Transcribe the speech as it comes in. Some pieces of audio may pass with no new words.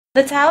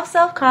The Tao of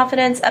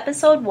Self-Confidence,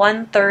 episode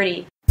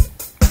 130.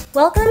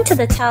 Welcome to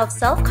the Tao of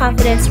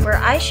Self-Confidence, where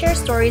I share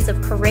stories of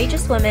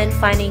courageous women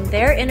finding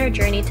their inner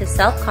journey to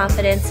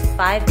self-confidence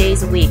 5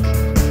 days a week.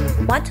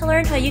 Want to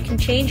learn how you can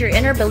change your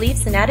inner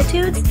beliefs and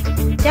attitudes?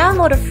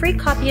 Download a free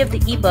copy of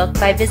the ebook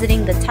by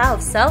visiting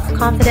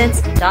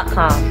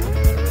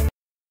thetaoofselfconfidence.com.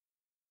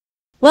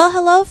 Well,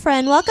 hello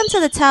friend. Welcome to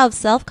the Tao of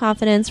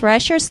Self-Confidence, where I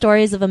share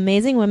stories of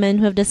amazing women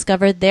who have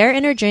discovered their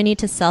inner journey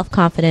to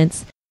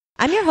self-confidence.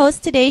 I'm your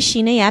host today,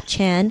 Sheena Yap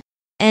Chan,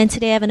 and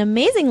today I have an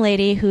amazing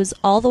lady who's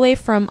all the way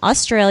from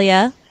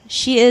Australia.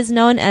 She is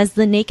known as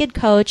the Naked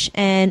Coach,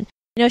 and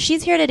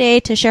she's here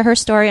today to share her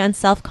story on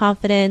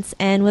self-confidence.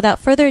 And without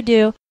further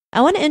ado,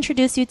 I want to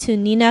introduce you to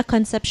Nina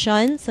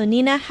Concepcion. So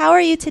Nina, how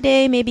are you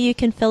today? Maybe you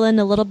can fill in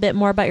a little bit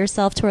more about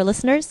yourself to our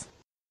listeners.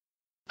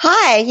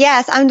 Hi,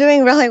 yes, I'm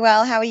doing really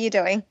well. How are you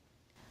doing?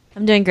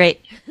 I'm doing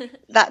great.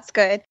 That's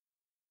good.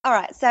 All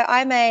right, so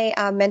I'm a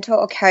mentor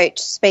or coach,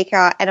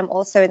 speaker, and I'm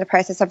also in the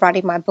process of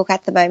writing my book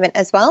at the moment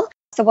as well.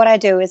 So what I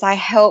do is I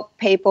help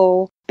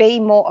people be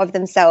more of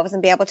themselves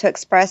and be able to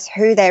express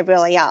who they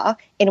really are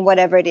in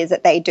whatever it is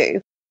that they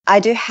do. I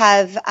do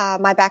have,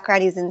 my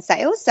background is in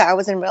sales, so I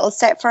was in real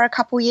estate for a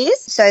couple years.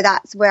 So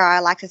that's where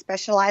I like to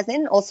specialize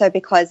in, also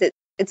because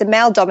it's a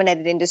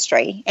male-dominated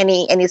industry,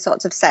 any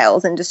sorts of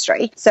sales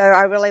industry. So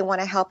I really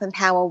want to help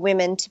empower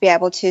women to be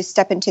able to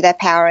step into their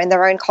power and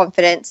their own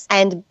confidence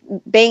and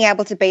being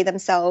able to be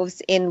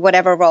themselves in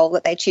whatever role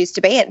that they choose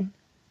to be in.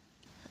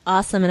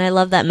 Awesome. And I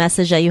love that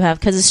message that you have,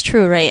 because it's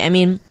true, right? I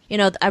mean,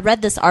 I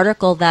read this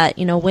article that,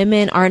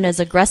 women aren't as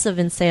aggressive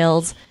in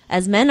sales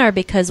as men are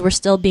because we're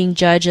still being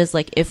judged as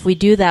like, if we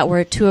do that,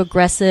 we're too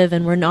aggressive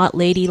and we're not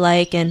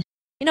ladylike. And,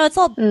 it's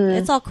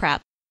all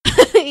crap.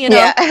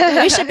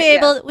 We should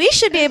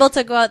be able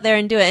to go out there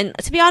and do it. And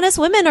to be honest,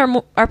 women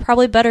are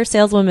probably better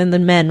saleswomen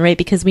than men, right?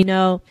 Because we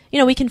know,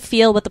 we can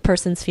feel what the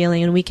person's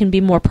feeling and we can be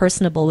more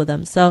personable with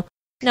them. So,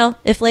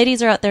 if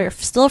ladies are out there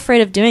still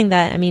afraid of doing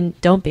that, I mean,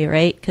 don't be,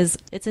 right? Because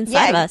it's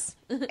inside of us.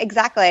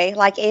 Exactly.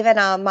 Like even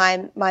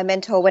my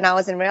mentor when I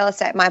was in real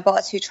estate, my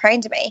boss who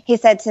trained me, he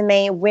said to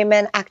me,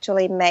 women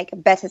actually make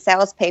better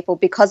salespeople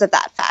because of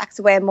that fact.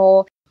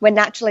 We're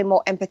naturally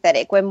more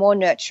empathetic. We're more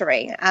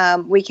nurturing.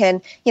 We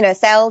can,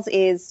 sales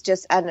is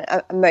just an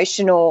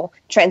emotional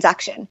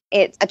transaction.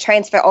 It's a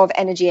transfer of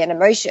energy and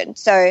emotion.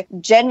 So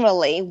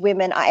generally,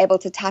 women are able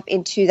to tap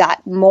into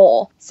that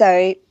more.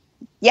 So,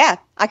 yeah,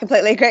 I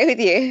completely agree with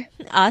you.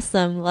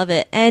 Awesome. Love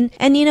it. And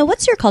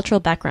what's your cultural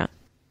background?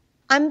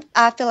 I'm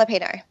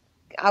Filipino.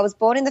 I was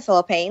born in the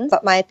Philippines,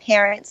 but my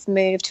parents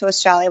moved to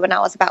Australia when I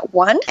was about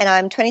 1, and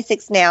I'm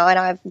 26 now, and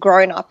I've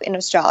grown up in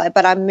Australia,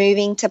 but I'm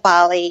moving to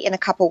Bali in a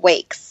couple of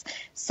weeks.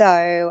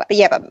 So,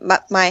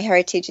 but my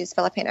heritage is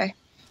Filipino.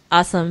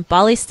 Awesome.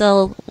 Bali's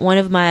still one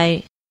of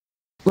my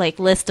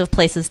list of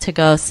places to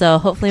go. So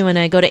hopefully when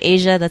I go to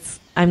Asia,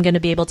 I'm going to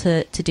be able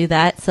to do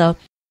that. So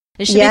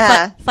it should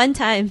be fun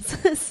times.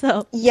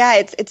 So yeah,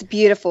 it's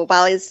beautiful.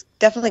 Bali's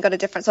definitely got a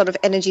different sort of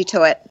energy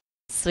to it.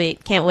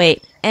 Sweet. Can't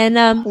wait. And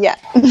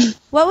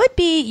what would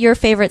be your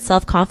favorite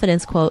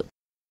self-confidence quote?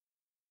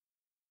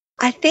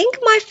 I think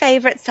my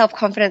favorite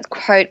self-confidence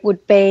quote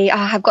would be,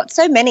 I've got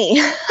so many.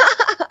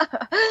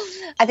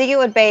 I think it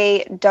would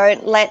be,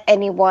 don't let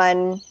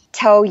anyone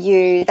tell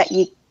you that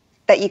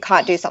you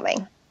can't do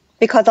something.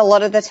 Because a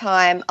lot of the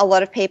time, a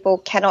lot of people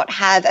cannot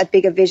have a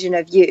bigger vision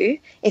of you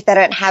if they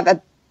don't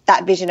have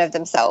that vision of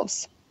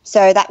themselves.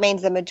 So that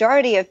means the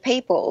majority of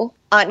people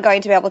aren't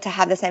going to be able to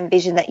have the same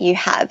vision that you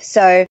have.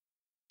 So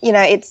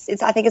I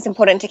think it's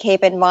important to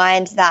keep in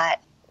mind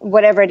that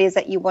whatever it is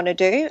that you want to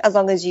do, as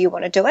long as you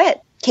want to do it,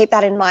 keep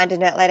that in mind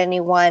and don't let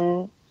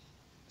anyone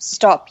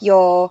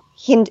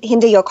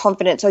hinder your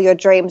confidence or your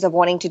dreams of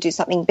wanting to do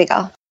something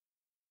bigger.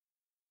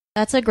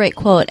 That's a great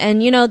quote.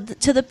 And,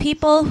 to the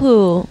people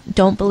who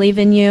don't believe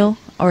in you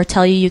or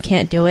tell you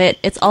can't do it,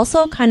 it's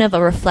also kind of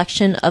a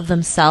reflection of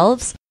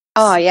themselves.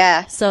 Oh,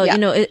 yeah. So,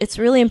 it's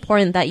really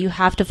important that you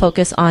have to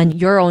focus on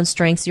your own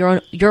strengths,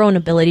 your own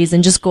abilities,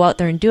 and just go out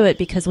there and do it,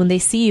 because when they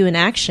see you in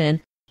action,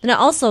 then it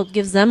also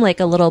gives them a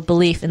little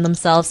belief in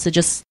themselves to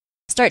just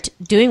start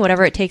doing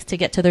whatever it takes to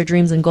get to their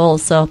dreams and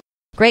goals. So,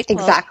 great quote.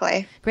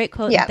 Exactly. Great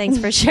quote. Yeah. And thanks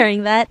for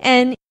sharing that.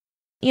 And,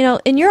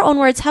 in your own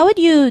words, how would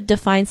you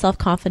define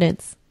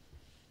self-confidence?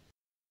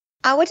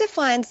 I would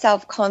define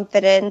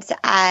self-confidence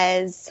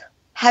as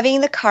having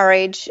the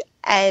courage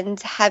and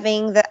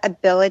having the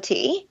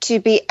ability to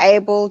be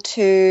able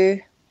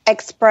to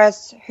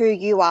express who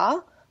you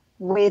are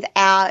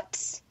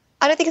without,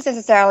 I don't think it's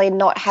necessarily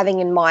not having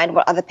in mind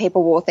what other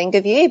people will think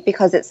of you,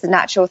 because it's the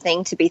natural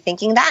thing to be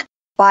thinking that,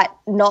 but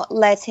not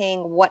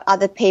letting what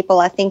other people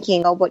are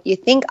thinking or what you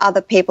think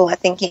other people are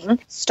thinking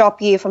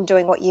stop you from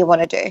doing what you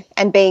want to do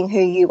and being who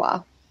you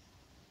are.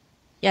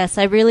 Yes,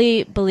 I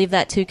really believe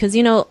that too. Because,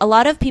 a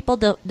lot of people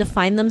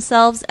define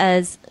themselves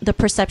as the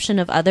perception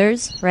of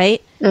others,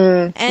 right?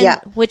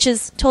 Which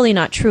is totally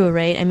not true,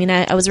 right? I mean,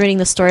 I was reading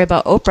the story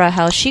about Oprah,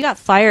 how she got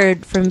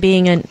fired from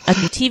being a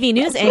TV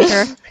news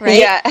anchor, right?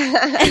 Yeah.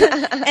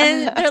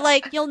 and they're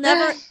like, you'll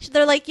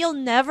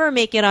never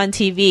make it on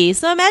TV.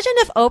 So imagine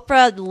if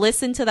Oprah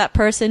listened to that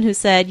person who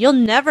said, you'll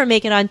never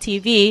make it on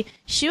TV.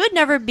 She would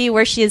never be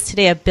where she is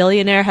today, a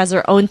billionaire, has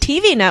her own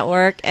TV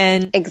network,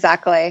 and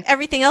exactly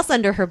everything else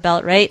under her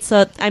belt, right?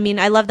 So, I mean,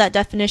 I love that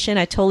definition.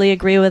 I totally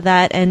agree with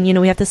that. And,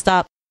 we have to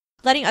stop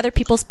letting other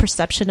people's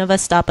perception of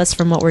us stop us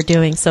from what we're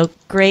doing. So,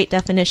 great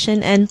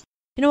definition. And,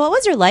 what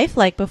was your life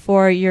like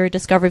before your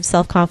discovery of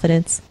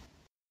self-confidence?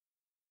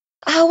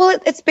 Oh, well,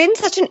 it's been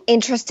such an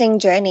interesting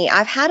journey.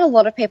 I've had a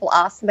lot of people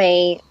ask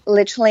me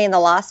literally in the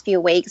last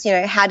few weeks,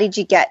 how did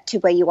you get to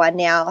where you are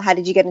now? How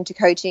did you get into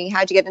coaching?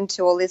 How did you get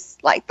into all this,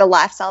 like the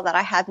lifestyle that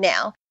I have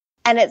now?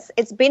 And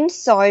it's been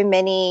so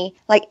many,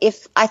 like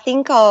if I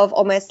think of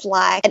almost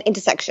like an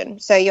intersection.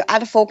 So you're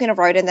at a fork in a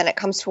road and then it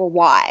comes to a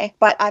Y.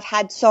 But I've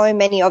had so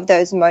many of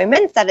those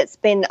moments that it's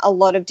been a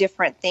lot of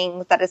different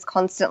things that has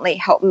constantly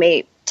helped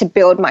me to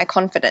build my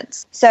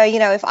confidence. So,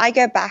 if I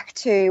go back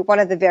to one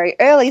of the very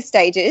early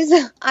stages,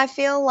 I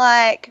feel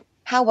like,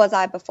 how was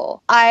I before?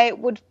 I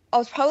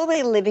was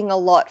probably living a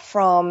lot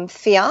from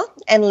fear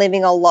and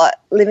living a lot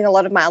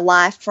of my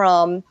life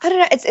from, I don't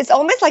know, it's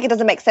almost like it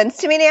doesn't make sense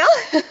to me now.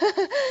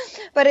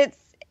 But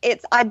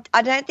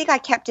I don't think I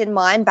kept in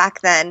mind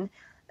back then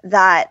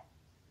that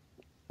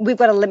we've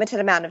got a limited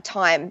amount of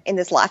time in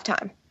this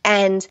lifetime.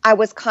 And I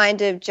was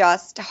kind of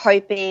just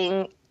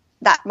hoping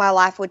that my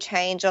life would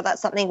change or that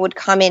something would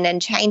come in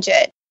and change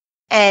it.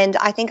 And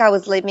I think I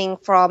was living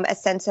from a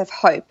sense of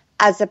hope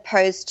as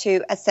opposed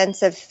to a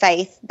sense of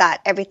faith that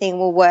everything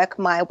will work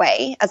my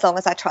way as long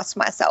as I trust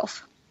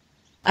myself.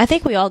 I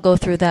think we all go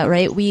through that,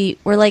 right? We're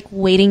like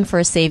waiting for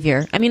a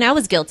savior. I mean, I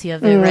was guilty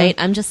of it, right?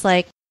 I'm just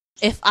like,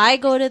 if I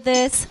go to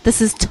this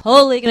is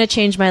totally going to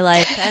change my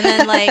life. And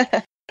then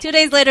like 2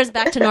 days later, it's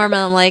back to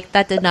normal. I'm like,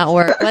 that did not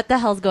work. What the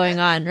hell's going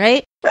on,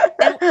 right?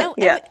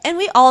 And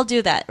we all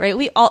do that, right?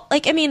 We all,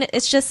 like, I mean,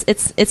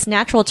 it's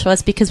natural to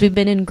us because we've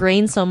been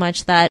ingrained so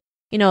much that,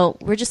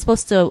 we're just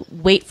supposed to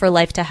wait for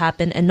life to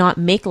happen and not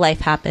make life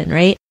happen,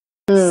 right?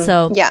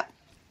 So,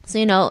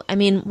 I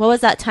mean, what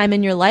was that time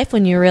in your life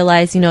when you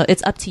realized,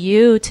 it's up to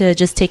you to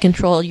just take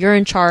control. You're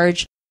in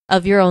charge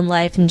of your own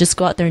life and just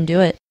go out there and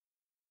do it?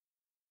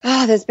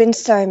 Oh, there's been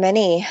so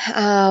many.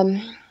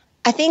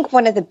 I think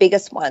one of the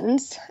biggest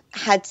ones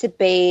had to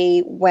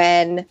be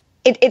when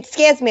it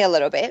scares me a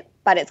little bit,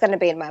 but it's going to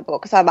be in my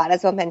book, so I might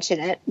as well mention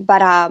it.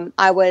 But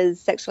I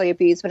was sexually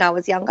abused when I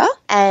was younger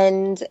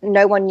and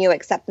no one knew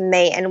except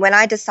me. And when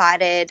I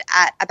decided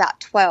at about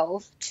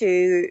 12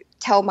 to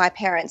tell my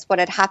parents what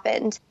had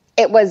happened,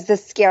 it was the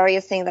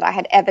scariest thing that I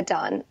had ever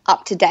done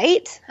up to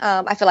date.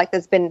 I feel like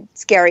there's been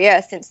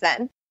scarier since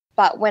then.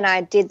 But when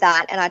I did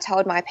that and I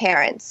told my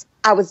parents,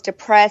 I was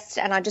depressed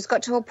and I just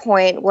got to a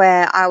point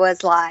where I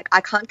was like,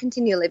 I can't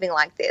continue living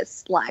like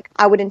this. Like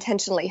I would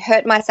intentionally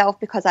hurt myself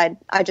because I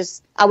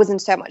was in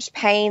so much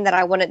pain that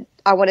I wanted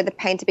the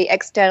pain to be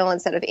external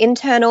instead of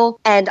internal.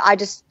 And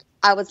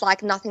I was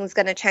like, nothing's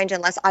going to change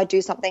unless I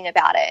do something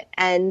about it.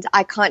 And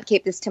I can't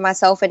keep this to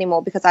myself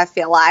anymore because I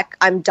feel like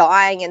I'm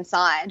dying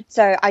inside.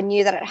 So I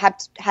knew that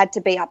it had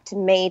to be up to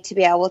me to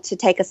be able to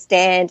take a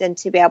stand and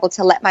to be able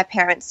to let my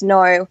parents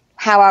know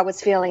how I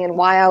was feeling and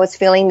why I was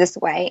feeling this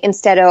way,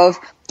 instead of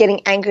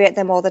getting angry at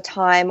them all the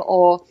time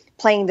or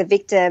playing the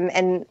victim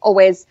and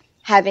always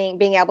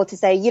being able to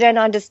say, you don't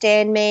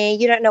understand me,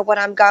 you don't know what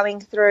I'm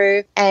going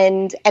through,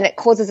 and it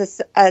causes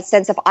a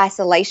sense of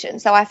isolation.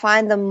 So I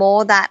find the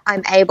more that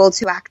I'm able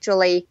to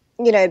actually,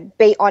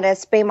 be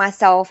honest, be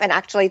myself, and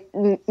actually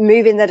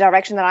move in the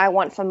direction that I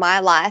want for my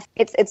life,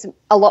 it's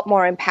a lot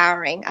more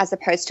empowering as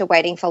opposed to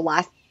waiting for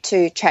life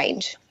to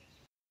change.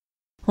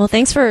 Well,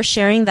 thanks for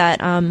sharing that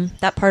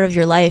that part of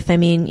your life. I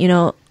mean,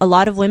 a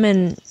lot of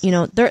women,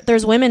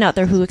 there's women out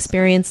there who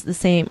experience the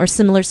same or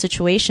similar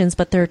situations,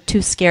 but they're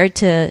too scared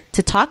to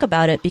talk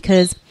about it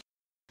because,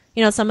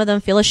 some of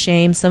them feel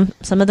ashamed. Some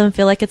of them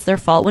feel like it's their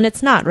fault when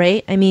it's not,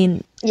 right? I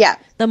mean, yeah.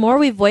 The more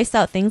we voice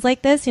out things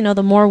like this,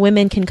 the more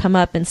women can come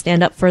up and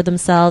stand up for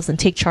themselves and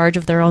take charge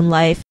of their own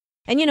life.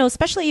 And,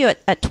 especially you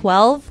at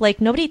 12,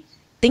 like nobody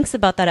thinks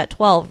about that at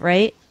 12,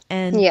 right?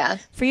 And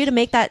for you to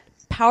make that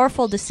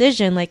powerful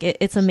decision, like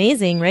it's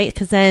amazing, right?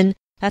 Because then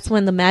that's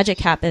when the magic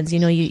happens.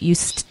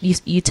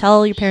 You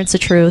tell your parents the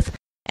truth,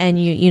 and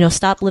you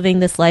stop living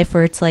this life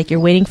where it's like you're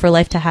waiting for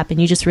life to happen.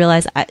 You just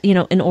realize,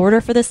 in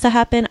order for this to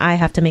happen, I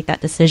have to make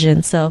that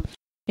decision. So,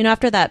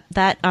 after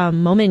that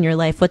moment in your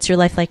life, what's your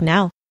life like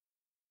now?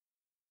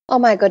 Oh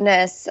my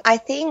goodness, I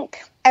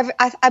think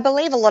I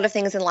believe a lot of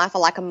things in life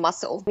are like a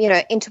muscle.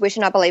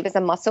 Intuition, I believe, is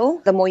a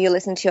muscle. The more you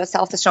listen to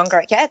yourself, the stronger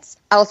it gets.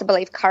 I also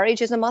believe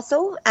courage is a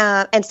muscle,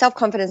 and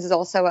self-confidence is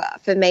also,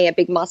 for me, a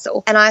big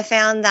muscle. And I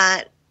found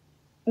that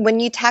when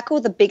you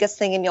tackle the biggest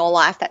thing in your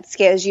life that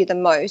scares you the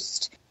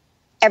most,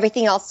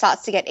 everything else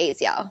starts to get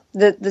easier.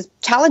 The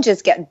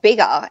challenges get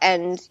bigger,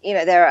 and, you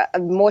know, there are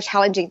more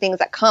challenging things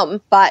that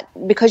come. But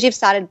because you've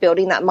started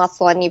building that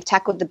muscle and you've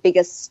tackled the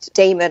biggest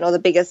demon or the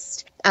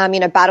biggest,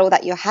 battle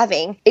that you're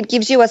having, it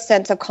gives you a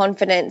sense of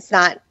confidence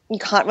that you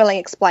can't really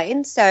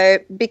explain. So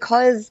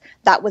because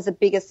that was the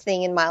biggest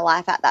thing in my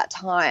life at that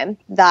time,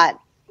 that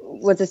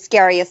was the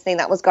scariest thing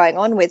that was going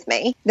on with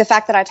me, the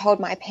fact that I told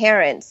my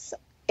parents,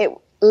 it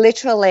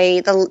literally,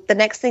 the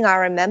next thing I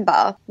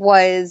remember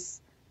was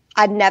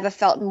I'd never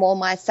felt more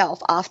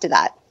myself after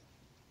that.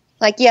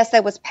 Like, yes,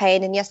 there was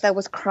pain, and yes, there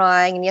was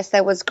crying, and yes,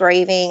 there was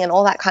grieving and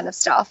all that kind of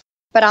stuff.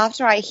 But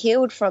after I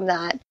healed from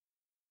that,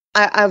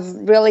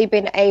 I've really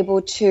been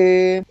able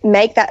to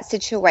make that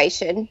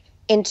situation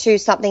into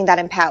something that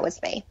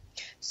empowers me.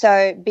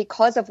 So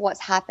because of what's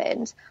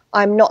happened,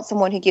 I'm not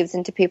someone who gives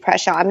into peer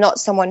pressure. I'm not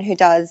someone who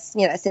does,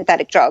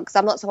 synthetic drugs.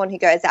 I'm not someone who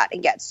goes out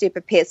and gets super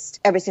pissed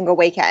every single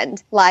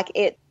weekend.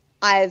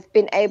 I've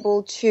been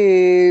able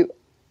to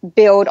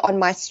build on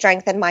my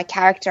strength and my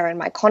character and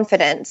my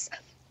confidence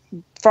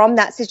from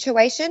that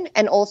situation,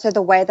 and also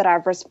the way that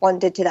I've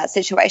responded to that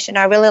situation.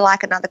 I really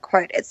like another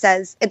quote. It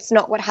says, "It's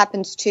not what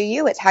happens to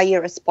you, it's how you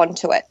respond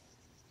to it."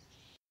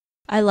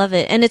 I love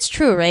it. And it's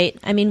true, right?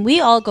 I mean,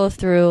 we all go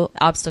through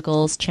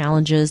obstacles,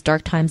 challenges,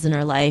 dark times in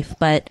our life,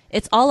 but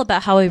it's all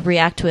about how we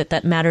react to it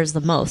that matters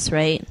the most,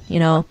 right?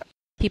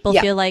 People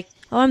feel like,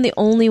 oh, I'm the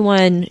only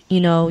one,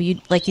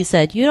 like you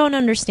said, you don't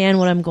understand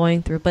what I'm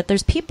going through. But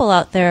there's people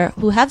out there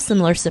who have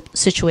similar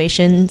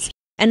situations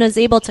and is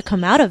able to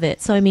come out of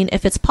it. So, I mean,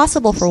 if it's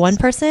possible for one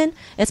person,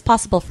 it's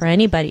possible for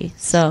anybody.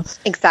 So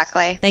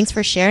exactly. Thanks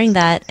for sharing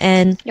that.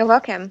 And you're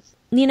welcome.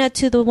 Nina,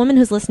 to the woman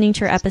who's listening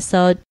to your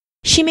episode,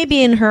 she may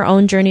be in her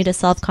own journey to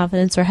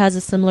self-confidence or has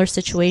a similar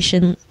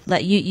situation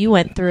that you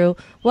went through.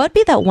 What would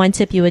be that one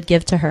tip you would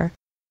give to her?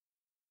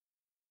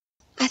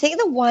 I think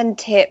the one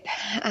tip,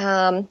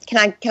 can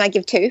I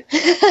give two?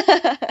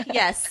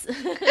 Yes.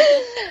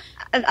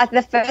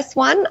 The first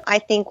one, I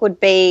think, would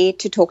be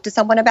to talk to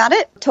someone about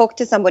it. Talk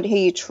to someone who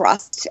you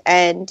trust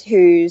and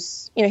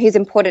who's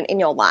important in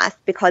your life,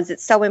 because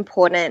it's so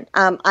important,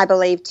 I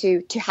believe,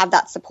 to have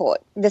that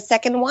support. The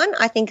second one,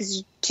 I think,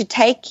 is to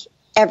take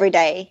every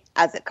day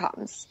as it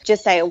comes.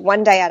 Just say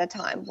one day at a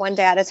time, one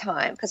day at a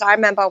time. Because I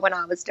remember when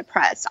I was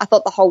depressed, I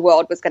thought the whole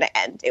world was going to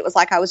end. It was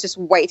like I was just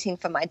waiting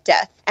for my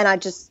death. And I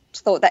just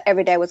thought that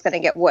every day was going to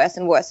get worse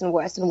and worse and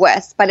worse and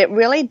worse. But it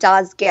really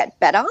does get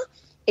better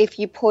if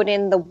you put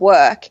in the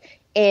work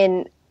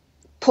in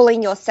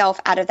pulling yourself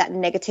out of that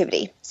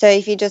negativity. So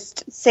if you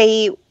just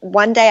see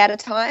one day at a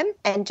time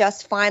and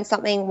just find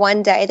something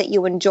one day that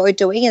you enjoy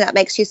doing and that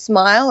makes you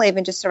smile,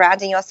 even just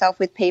surrounding yourself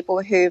with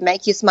people who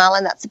make you smile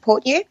and that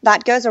support you,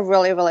 that goes a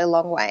really, really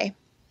long way.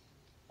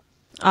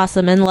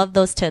 Awesome, and love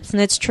those tips.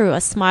 And it's true,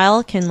 a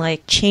smile can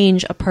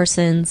change a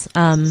person's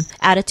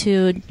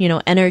attitude,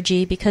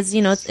 energy, because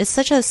it's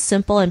such a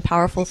simple and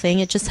powerful thing.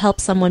 It just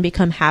helps someone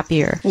become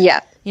happier.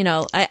 Yeah.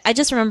 I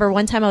just remember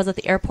one time I was at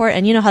the airport,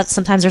 and how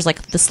sometimes there's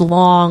this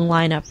long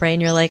lineup, right?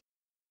 And you're like,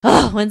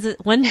 oh, when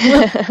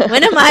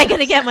am I going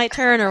to get my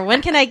turn, or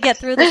when can I get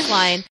through this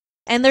line?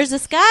 And there's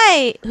this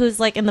guy who's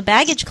in the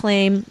baggage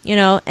claim,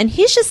 and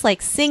he's just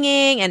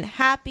singing and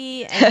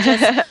happy and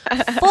just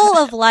full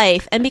of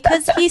life. And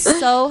because he's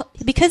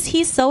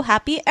so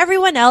happy,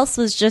 everyone else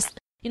was just,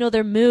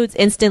 their moods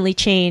instantly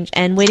change,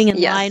 and waiting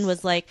in line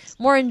was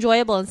more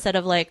enjoyable instead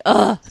of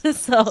ugh.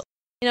 So,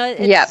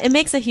 it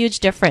makes a huge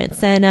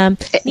difference. And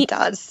it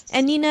does.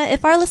 And Nina,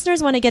 if our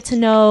listeners want to get to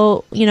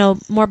know,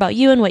 more about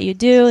you and what you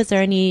do, is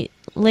there any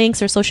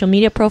links or social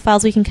media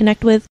profiles we can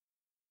connect with?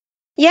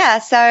 Yeah,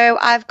 so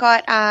I've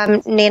got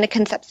Nina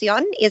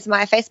Concepcion is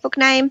my Facebook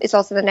name. It's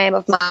also the name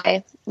of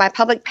my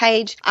public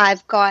page.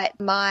 I've got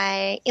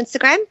my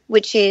Instagram,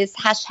 which is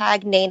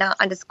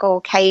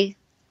 #Nina_K,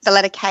 the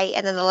letter K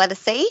and then the letter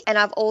C. And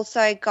I've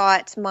also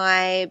got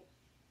my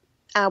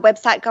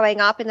website going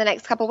up in the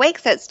next couple of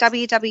weeks. So it's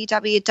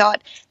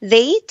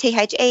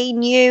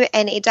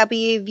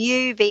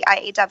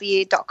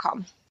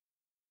www.thenewview.com.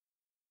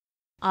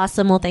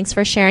 Awesome. Well, thanks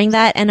for sharing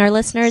that. And our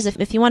listeners,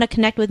 if you want to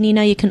connect with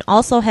Nina, you can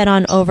also head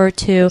on over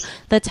to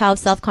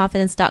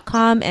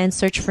thetowofselfconfidence.com and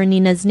search for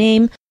Nina's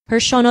name. Her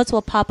show notes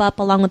will pop up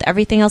along with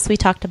everything else we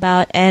talked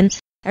about. And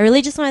I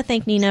really just want to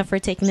thank Nina for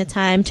taking the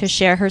time to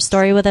share her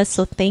story with us.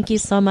 So thank you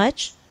so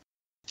much.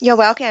 You're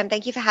welcome.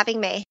 Thank you for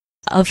having me.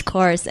 Of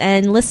course.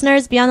 And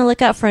listeners, be on the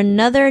lookout for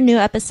another new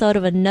episode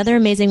of another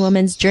amazing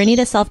woman's journey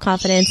to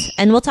self-confidence.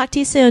 And we'll talk to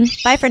you soon.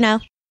 Bye for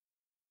now.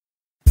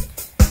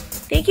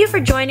 Thank you for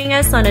joining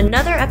us on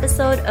another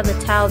episode of The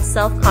Tao of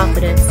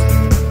Self-Confidence.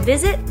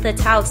 Visit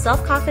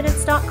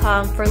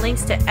thetowofselfconfidence.com for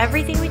links to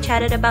everything we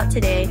chatted about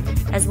today,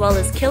 as well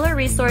as killer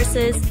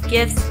resources,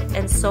 gifts,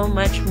 and so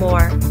much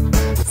more.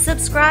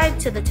 Subscribe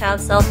to The Tao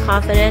of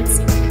Self-Confidence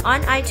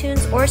on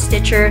iTunes or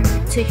Stitcher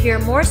to hear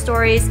more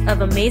stories of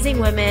amazing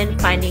women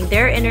finding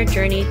their inner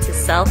journey to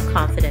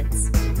self-confidence.